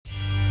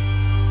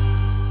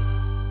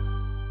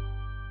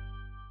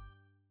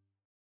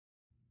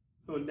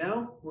So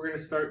now we're going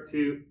to start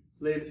to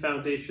lay the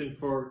foundation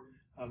for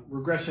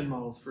regression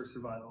models for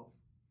survival.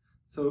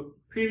 So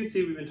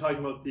previously we've been talking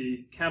about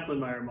the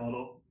Kaplan-Meier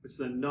model, which is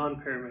a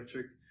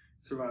non-parametric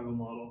survival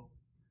model.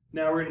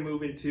 Now we're going to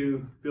move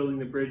into building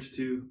the bridge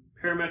to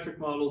parametric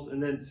models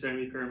and then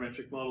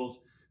semi-parametric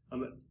models,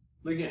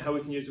 looking at how we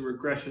can use a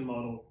regression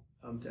model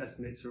to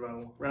estimate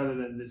survival rather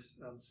than this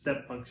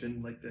step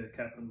function like the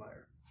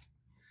Kaplan-Meier.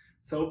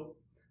 So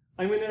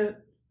I'm going to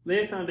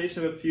lay a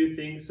foundation of a few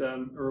things,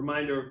 a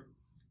reminder of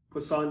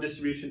Poisson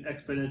distribution,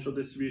 exponential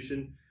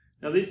distribution.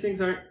 Now these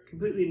things aren't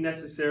completely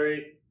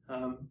necessary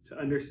to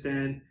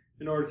understand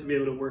in order to be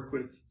able to work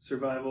with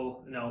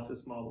survival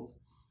analysis models.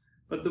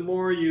 But the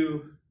more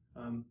you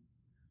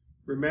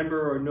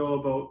remember or know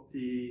about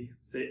the,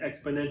 say,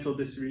 exponential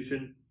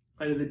distribution,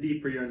 kind of the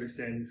deeper your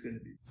understanding is going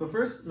to be. So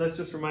first, let's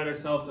just remind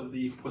ourselves of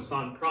the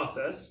Poisson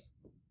process.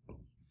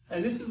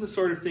 And this is the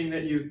sort of thing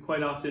that you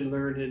quite often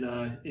learn in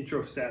an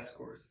intro stats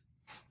course.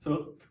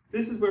 So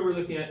this is where we're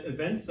looking at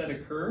events that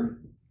occur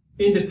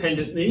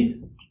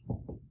independently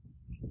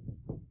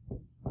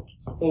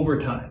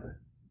over time.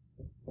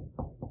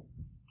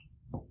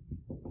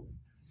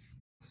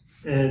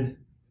 And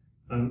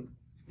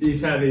these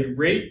have a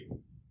rate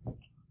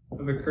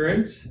of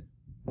occurrence.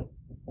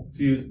 If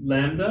you use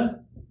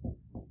lambda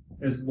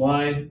as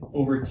y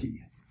over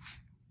t.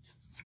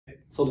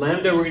 So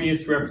lambda we're going to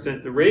use to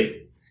represent the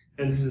rate,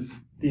 and this is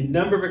the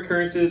number of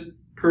occurrences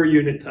per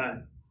unit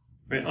time.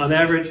 Right? On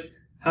average,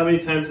 how many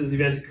times does the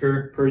event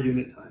occur per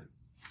unit time?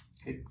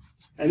 Okay.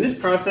 And this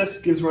process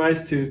gives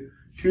rise to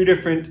two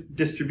different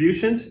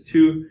distributions,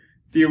 two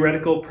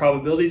theoretical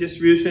probability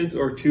distributions,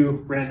 or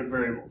two random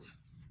variables.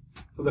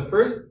 So the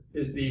first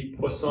is the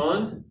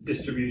Poisson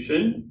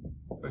distribution,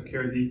 or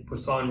the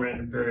Poisson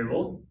random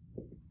variable.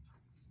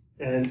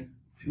 And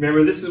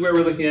remember, this is where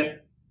we're looking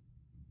at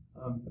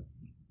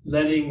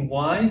letting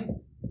y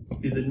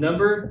be the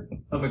number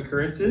of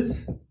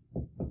occurrences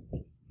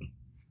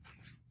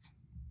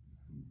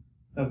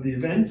of the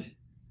event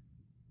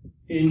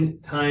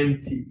in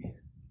time t.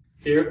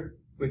 Here,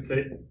 we'd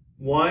say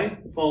y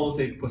follows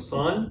a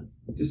Poisson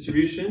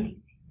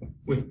distribution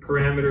with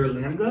parameter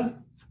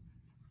lambda.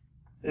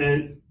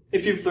 And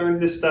if you've learned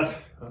this stuff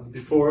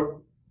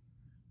before,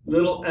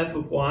 little f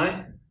of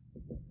y,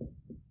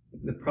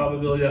 the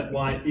probability that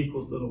y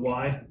equals little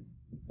y,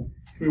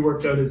 can be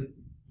worked out as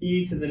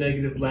e to the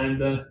negative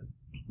lambda,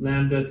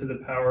 lambda to the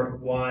power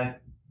of y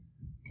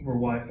over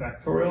y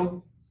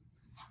factorial.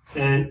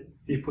 And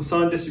the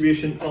Poisson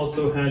distribution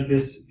also had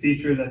this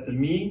feature that the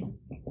mean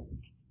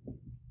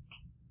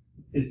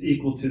is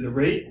equal to the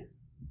rate,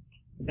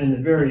 and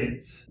the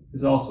variance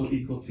is also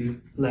equal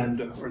to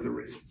lambda, or the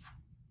rate.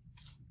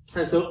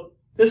 And so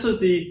this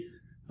was the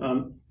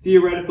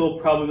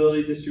theoretical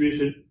probability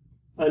distribution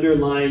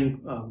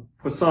underlying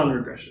Poisson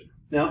regression.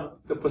 Now,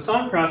 the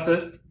Poisson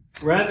process,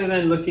 rather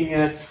than looking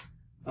at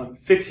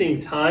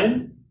fixing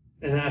time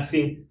and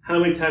asking how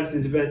many times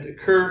does this event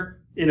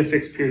occur in a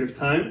fixed period of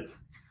time,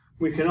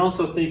 we can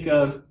also think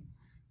of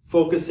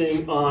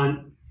focusing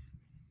on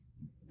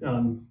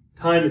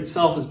time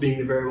itself as being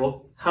the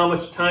variable, how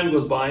much time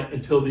goes by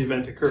until the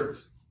event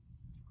occurs.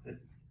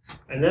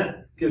 And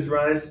that gives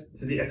rise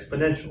to the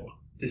exponential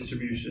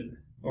distribution,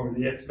 or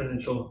the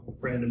exponential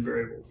random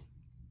variable.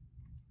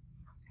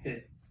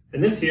 Okay.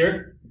 And this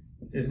here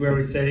is where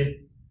we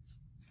say,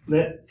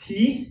 let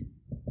t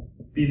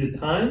be the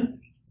time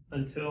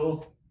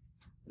until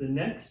the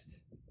next,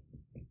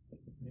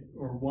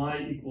 or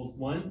y equals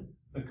 1,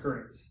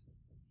 occurrence.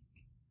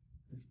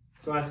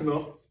 So asking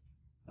about,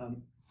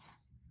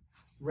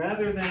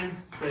 rather than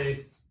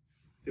say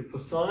the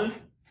Poisson,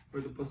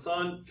 where the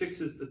Poisson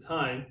fixes the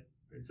time,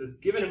 it says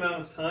given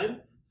amount of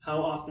time,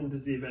 how often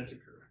does the event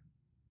occur?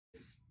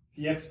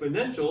 The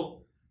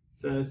exponential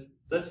says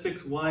let's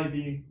fix y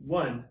being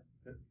 1.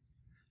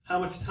 How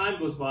much time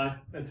goes by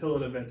until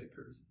an event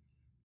occurs?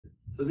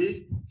 So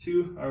these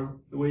two are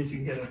the ways you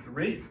can get at the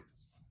rate.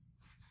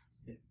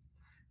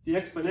 The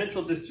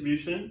exponential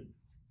distribution,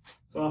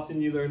 so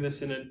often you learn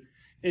this in an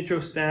intro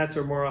stats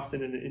or more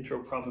often in an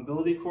intro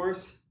probability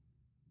course.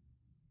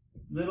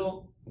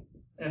 Little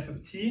f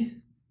of t,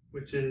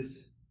 which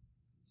is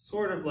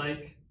sort of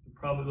like the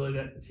probability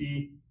that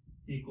t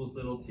equals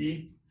little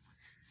t.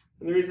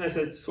 And the reason I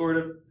said sort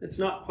of, it's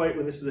not quite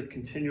when this is a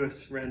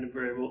continuous random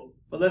variable,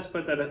 but let's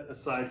put that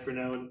aside for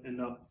now and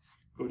not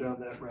go down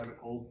that rabbit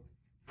hole.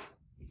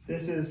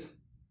 This is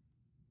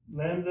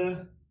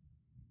lambda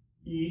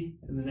e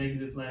to the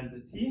negative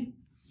lambda t,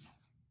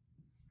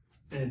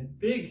 and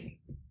big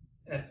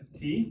f of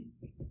t,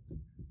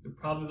 the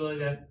probability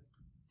that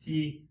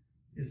t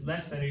is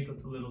less than or equal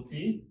to little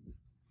t,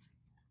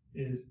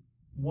 is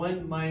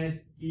 1 minus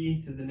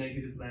e to the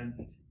negative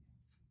lambda t.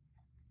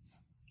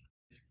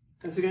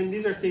 And so again,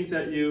 these are things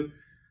that you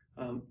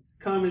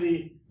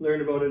commonly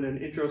learn about in an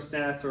intro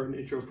stats or an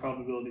intro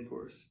probability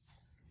course.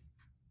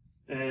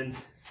 And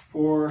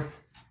for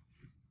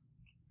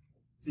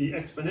the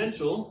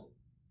exponential,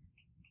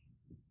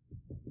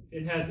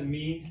 it has a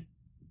mean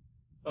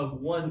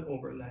of 1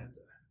 over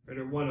lambda, right,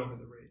 or 1 over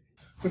the rate.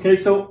 Okay,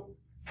 so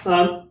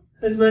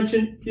as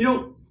mentioned, you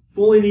don't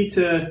fully need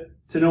to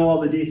know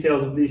all the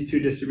details of these two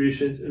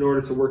distributions in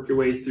order to work your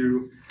way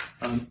through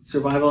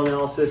survival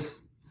analysis.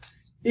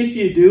 If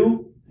you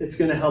do, it's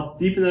going to help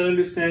deepen that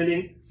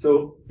understanding.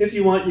 So if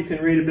you want, you can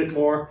read a bit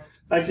more.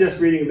 I suggest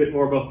reading a bit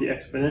more about the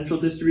exponential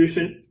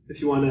distribution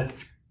if you want to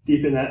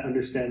deepen that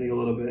understanding a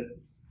little bit.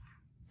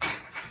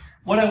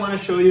 What I want to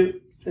show you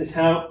is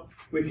how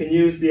we can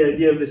use the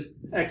idea of this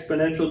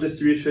exponential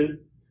distribution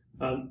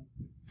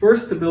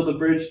first to build a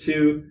bridge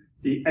to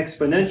the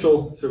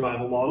exponential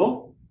survival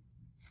model,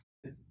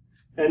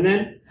 and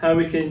then how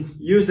we can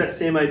use that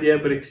same idea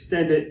but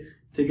extend it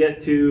to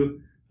get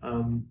to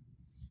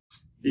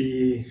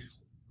the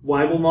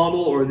Weibull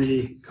model or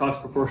the Cox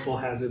Proportional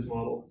Hazards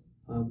model.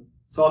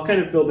 So I'll kind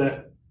of build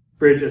that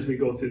bridge as we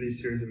go through these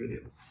series of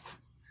videos.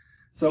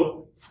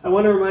 So I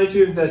want to remind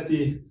you that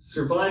the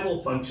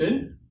survival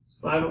function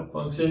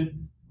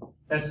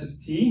S of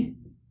t,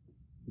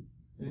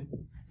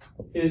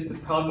 is the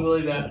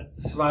probability that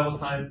the survival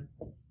time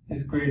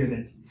is greater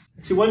than t.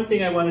 Actually, one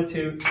thing I wanted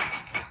to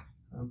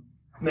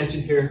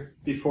mention here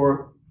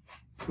before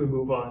we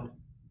move on.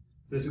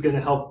 This is going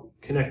to help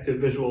connect to a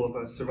visual of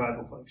a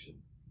survival function.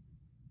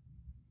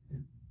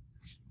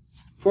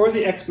 For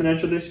the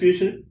exponential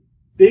distribution,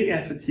 big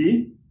F of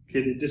t,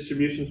 okay, the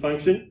distribution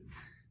function,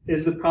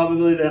 is the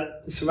probability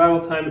that the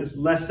survival time is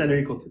less than or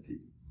equal to t.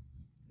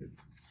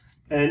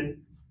 And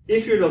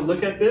if you were to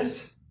look at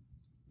this,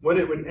 what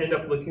it would end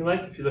up looking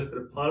like if you looked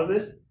at a plot of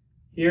this,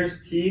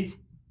 here's t,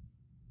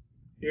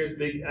 here's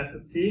big F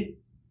of t.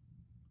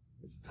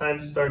 This time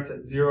starts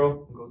at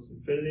 0 and goes to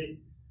infinity.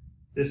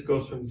 This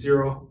goes from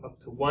 0 up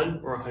to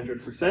 1 or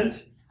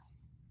 100%.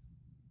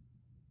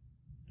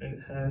 And it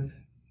has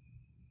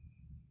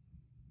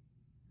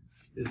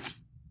this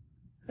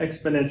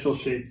exponential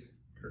shaped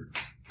curve.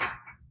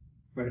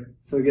 Right.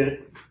 So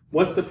again,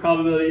 what's the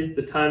probability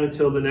the time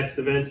until the next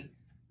event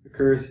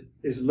occurs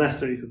is less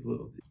than or equal to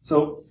little t.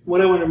 So what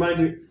I want to remind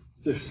you,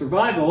 the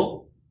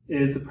survival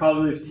is the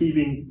probability of t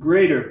being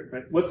greater.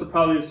 Right? What's the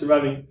probability of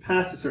surviving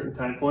past a certain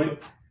time point?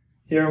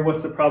 Here,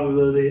 what's the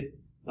probability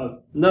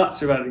of not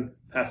surviving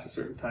past a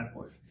certain time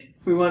point?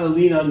 We want to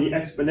lean on the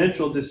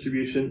exponential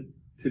distribution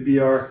to be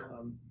our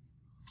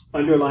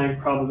underlying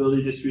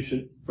probability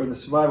distribution for the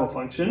survival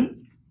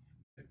function.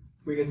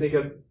 We can think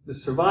of the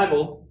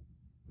survival,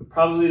 the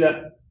probability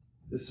that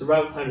the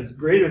survival time is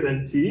greater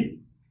than t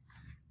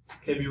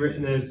can be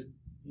written as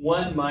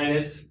 1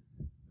 minus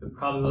the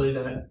probability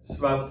that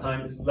survival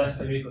time is less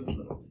than or equal to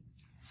little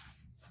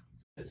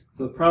t.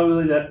 So the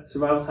probability that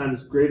survival time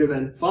is greater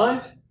than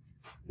 5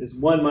 is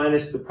 1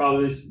 minus the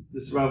probability the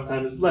survival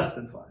time is less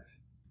than 5.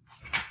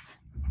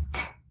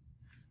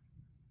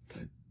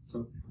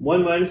 So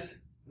 1 minus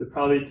the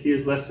probability t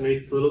is less than or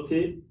equal to little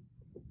t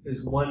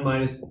is 1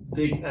 minus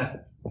big F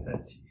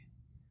at t.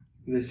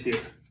 This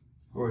here.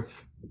 Or it's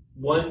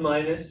 1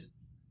 minus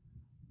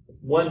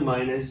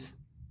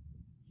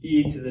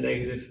e to the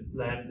negative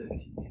lambda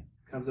t.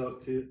 Comes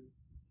out to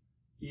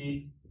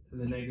e to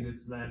the negative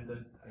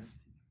lambda times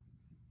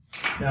t.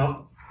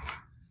 Now,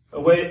 a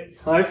way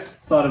I've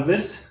thought of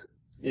this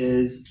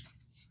is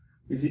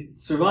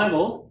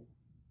survival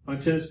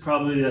function is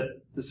probably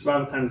that the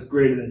survival time is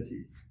greater than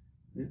t.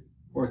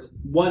 Or it's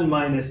 1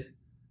 minus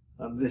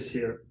this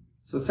here.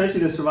 So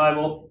essentially the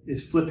survival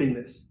is flipping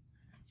this,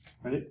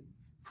 right?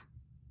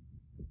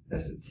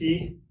 S of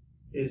t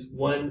is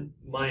 1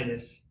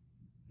 minus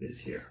this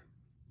here.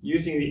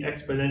 Using the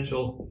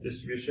exponential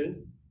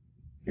distribution,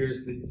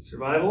 here's the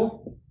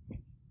survival.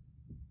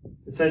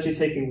 Essentially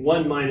taking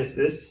 1 minus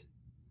this,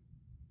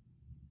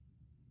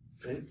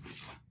 okay,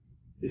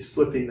 is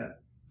flipping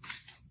that.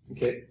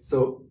 Okay,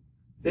 so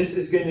this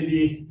is going to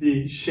be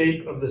the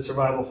shape of the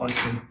survival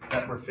function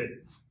that we're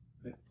fitting.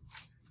 Okay.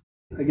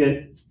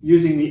 Again,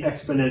 using the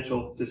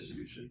exponential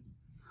distribution.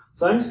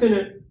 So I'm just going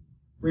to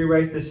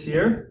rewrite this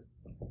here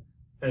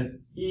as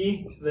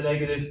e to the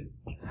negative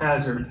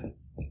hazard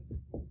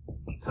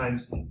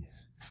times t.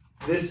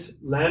 This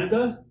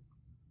lambda,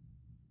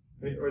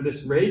 right, or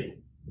this rate,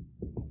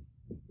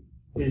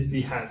 is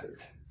the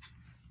hazard.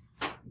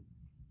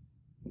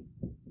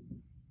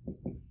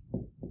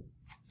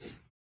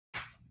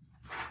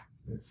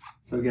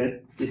 So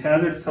again, the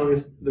hazard is telling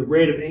us the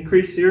rate of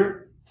increase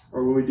here,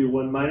 or when we do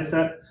 1 minus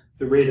that,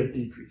 the rate of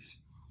decrease.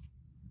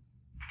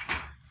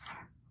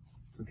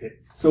 Okay,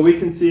 so we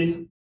can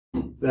see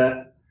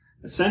that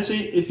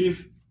essentially if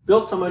you've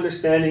built some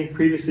understanding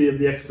previously of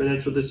the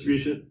exponential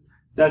distribution,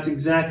 that's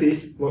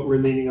exactly what we're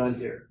leaning on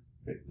here.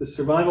 Right? The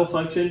survival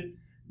function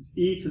is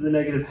e to the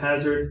negative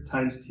hazard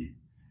times t.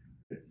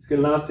 It's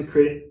going to allow us to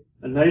create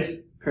a nice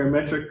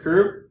parametric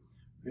curve.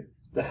 Right?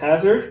 The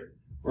hazard,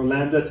 or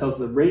lambda, tells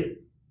the rate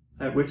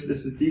at which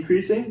this is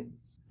decreasing.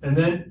 And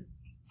then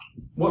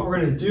what we're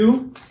going to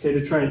do, okay,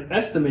 to try and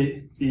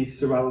estimate the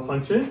survival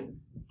function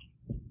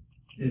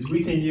is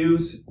we can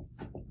use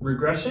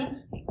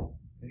regression.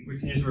 We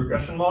can use a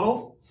regression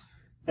model.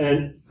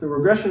 And the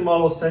regression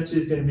model essentially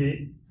is going to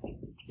be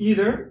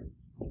either,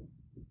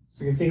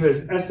 we can think of it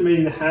as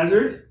estimating the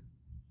hazard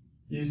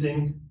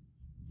using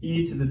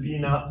e to the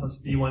b0 plus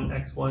b1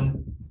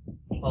 x1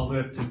 all the way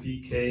up to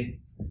bk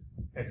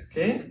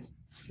xk.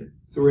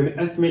 So we're going to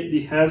estimate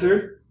the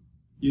hazard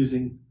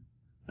using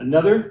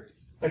another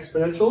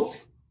exponential,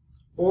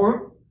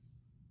 or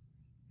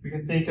we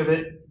can think of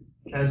it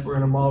as we're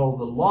going to model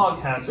the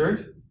log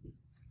hazard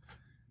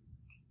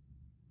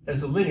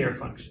as a linear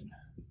function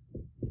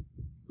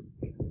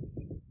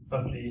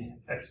of the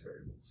x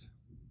variables.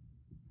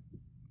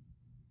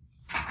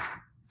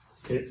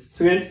 Okay,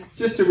 so again,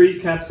 just to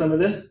recap some of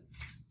this,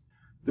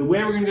 the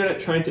way we're going to go at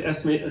trying to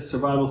estimate a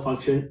survival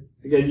function,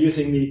 again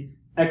using the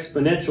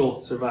exponential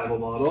survival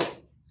model,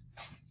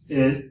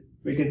 is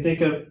we can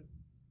think of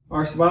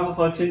our survival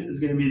function is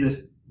going to be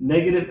this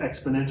negative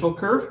exponential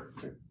curve.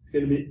 It's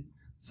going to be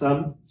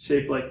some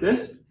shape like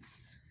this.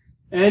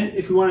 And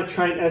if we want to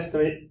try and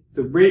estimate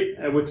the rate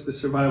at which the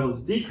survival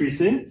is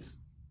decreasing,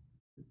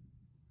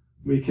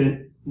 we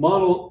can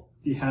model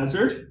the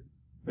hazard,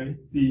 right,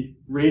 the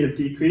rate of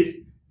decrease,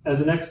 as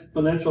an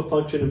exponential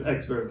function of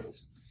x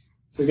variables.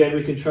 So again,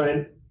 we can try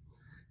and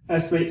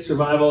estimate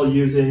survival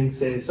using,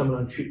 say, someone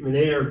on treatment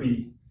A or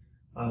B.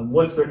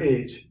 What's their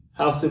age?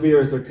 How severe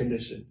is their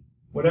condition?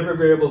 Whatever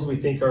variables we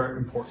think are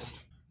important.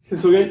 And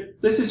so again,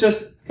 this is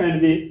just kind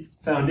of the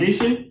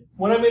foundation.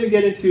 What I'm going to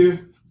get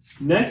into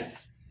next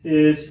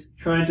is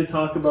trying to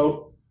talk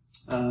about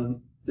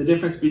the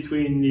difference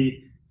between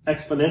the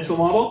exponential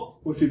model,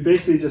 which we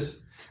basically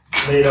just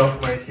laid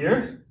out right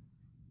here,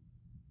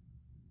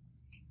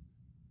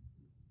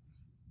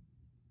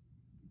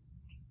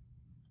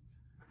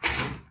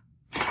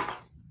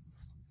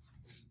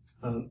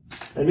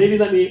 and maybe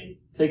let me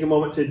take a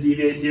moment to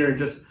deviate here and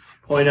just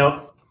point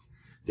out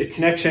the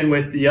connection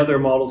with the other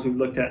models we've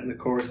looked at in the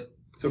course.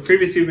 So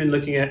previously we've been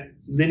looking at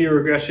linear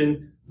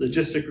regression,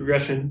 logistic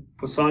regression,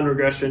 Poisson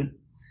regression,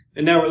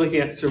 and now we're looking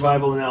at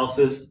survival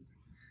analysis.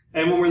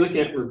 And when we're looking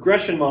at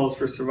regression models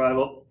for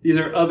survival, these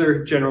are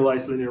other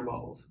generalized linear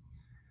models.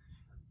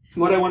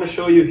 What I want to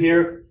show you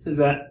here is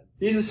that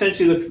these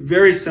essentially look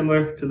very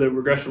similar to the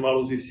regression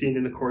models we've seen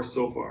in the course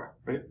so far,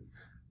 right?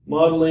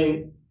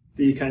 Modeling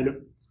the kind of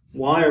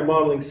y, or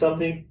modeling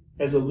something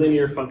as a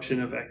linear function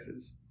of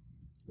x's.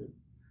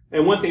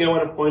 And one thing I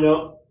want to point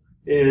out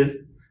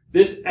is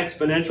this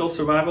exponential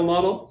survival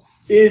model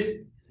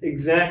is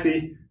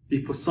exactly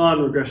the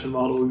Poisson regression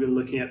model we've been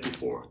looking at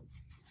before.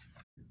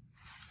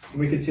 And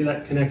we can see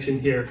that connection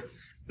here,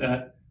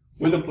 that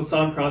with the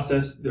Poisson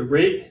process, the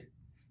rate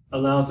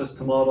allows us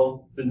to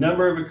model the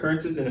number of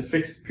occurrences in a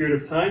fixed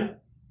period of time,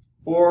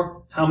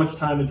 or how much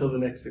time until the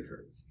next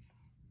occurrence.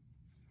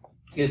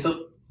 Okay,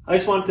 so I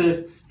just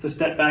wanted to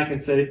step back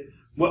and say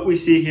what we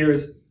see here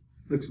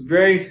looks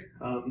very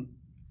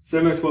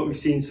similar to what we've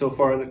seen so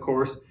far in the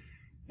course.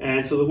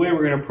 And so the way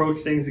we're going to approach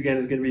things, again,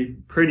 is going to be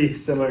pretty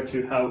similar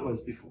to how it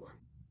was before.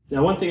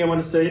 Now, one thing I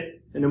want to say,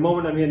 in a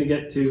moment I'm going to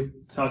get to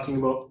talking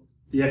about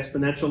the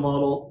exponential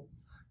model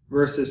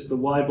versus the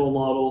Weibull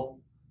model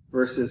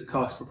versus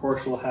Cox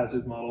Proportional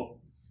Hazard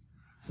model.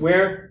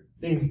 Where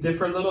things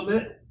differ a little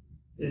bit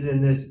is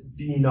in this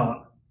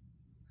B0.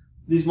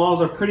 These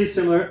models are pretty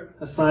similar,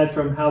 aside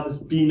from how this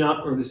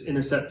B0 or this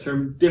intercept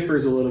term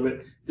differs a little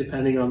bit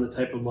depending on the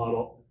type of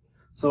model.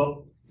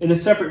 So in a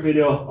separate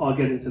video, I'll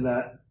get into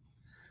that.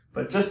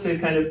 But just to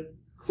kind of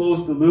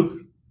close the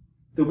loop,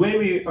 the way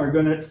we are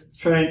going to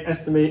try and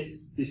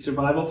estimate the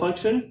survival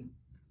function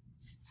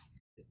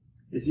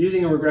is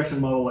using a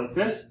regression model like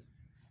this,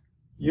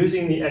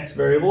 using the x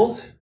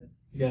variables.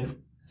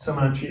 Again,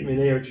 someone on treatment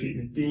A or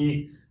treatment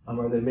B,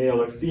 are they male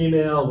or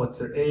female, what's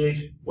their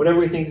age, whatever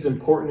we think is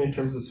important in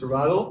terms of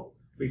survival,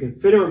 we can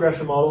fit a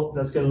regression model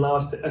that's going to allow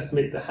us to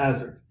estimate the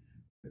hazard.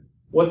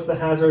 What's the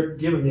hazard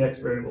given the x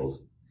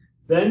variables?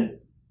 Then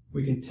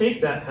we can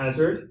take that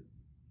hazard,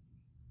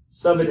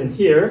 sub it in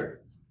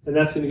here, and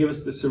that's going to give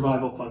us the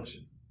survival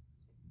function.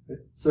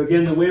 So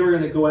again, the way we're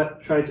going to go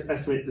at trying to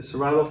estimate the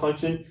survival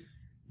function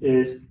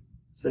is,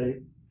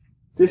 say,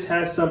 this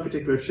has some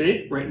particular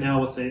shape. Right now,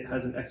 we'll say it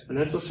has an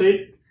exponential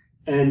shape.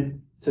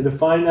 And to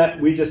define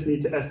that, we just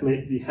need to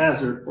estimate the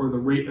hazard, or the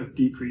rate of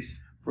decrease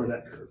for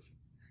that curve.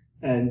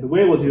 And the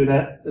way we'll do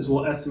that is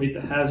we'll estimate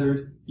the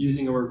hazard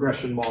using a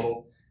regression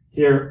model.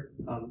 Here,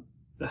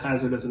 the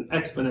hazard as an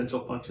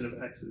exponential function of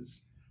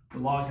x's. The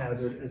log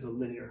hazard is a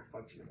linear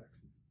function of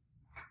x's.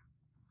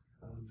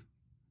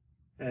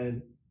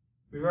 And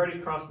we've already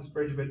crossed this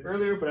bridge a bit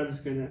earlier, but I'm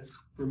just going to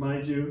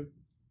remind you,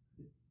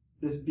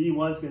 this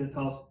B1 is going to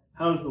tell us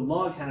how does the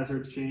log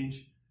hazard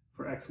change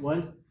for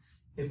x1.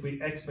 If we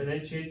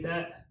exponentiate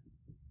that,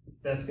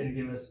 that's going to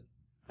give us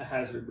a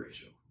hazard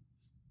ratio.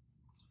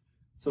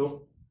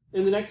 So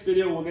in the next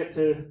video, we'll get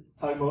to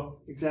talk about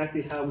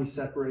exactly how we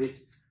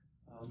separate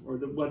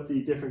what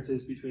the difference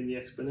is between the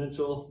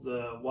exponential,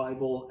 the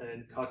Weibull,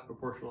 and Cox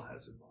Proportional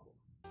Hazard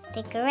model.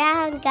 Stick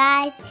around,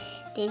 guys.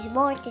 There's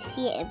more to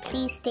see, and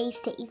please stay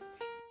safe.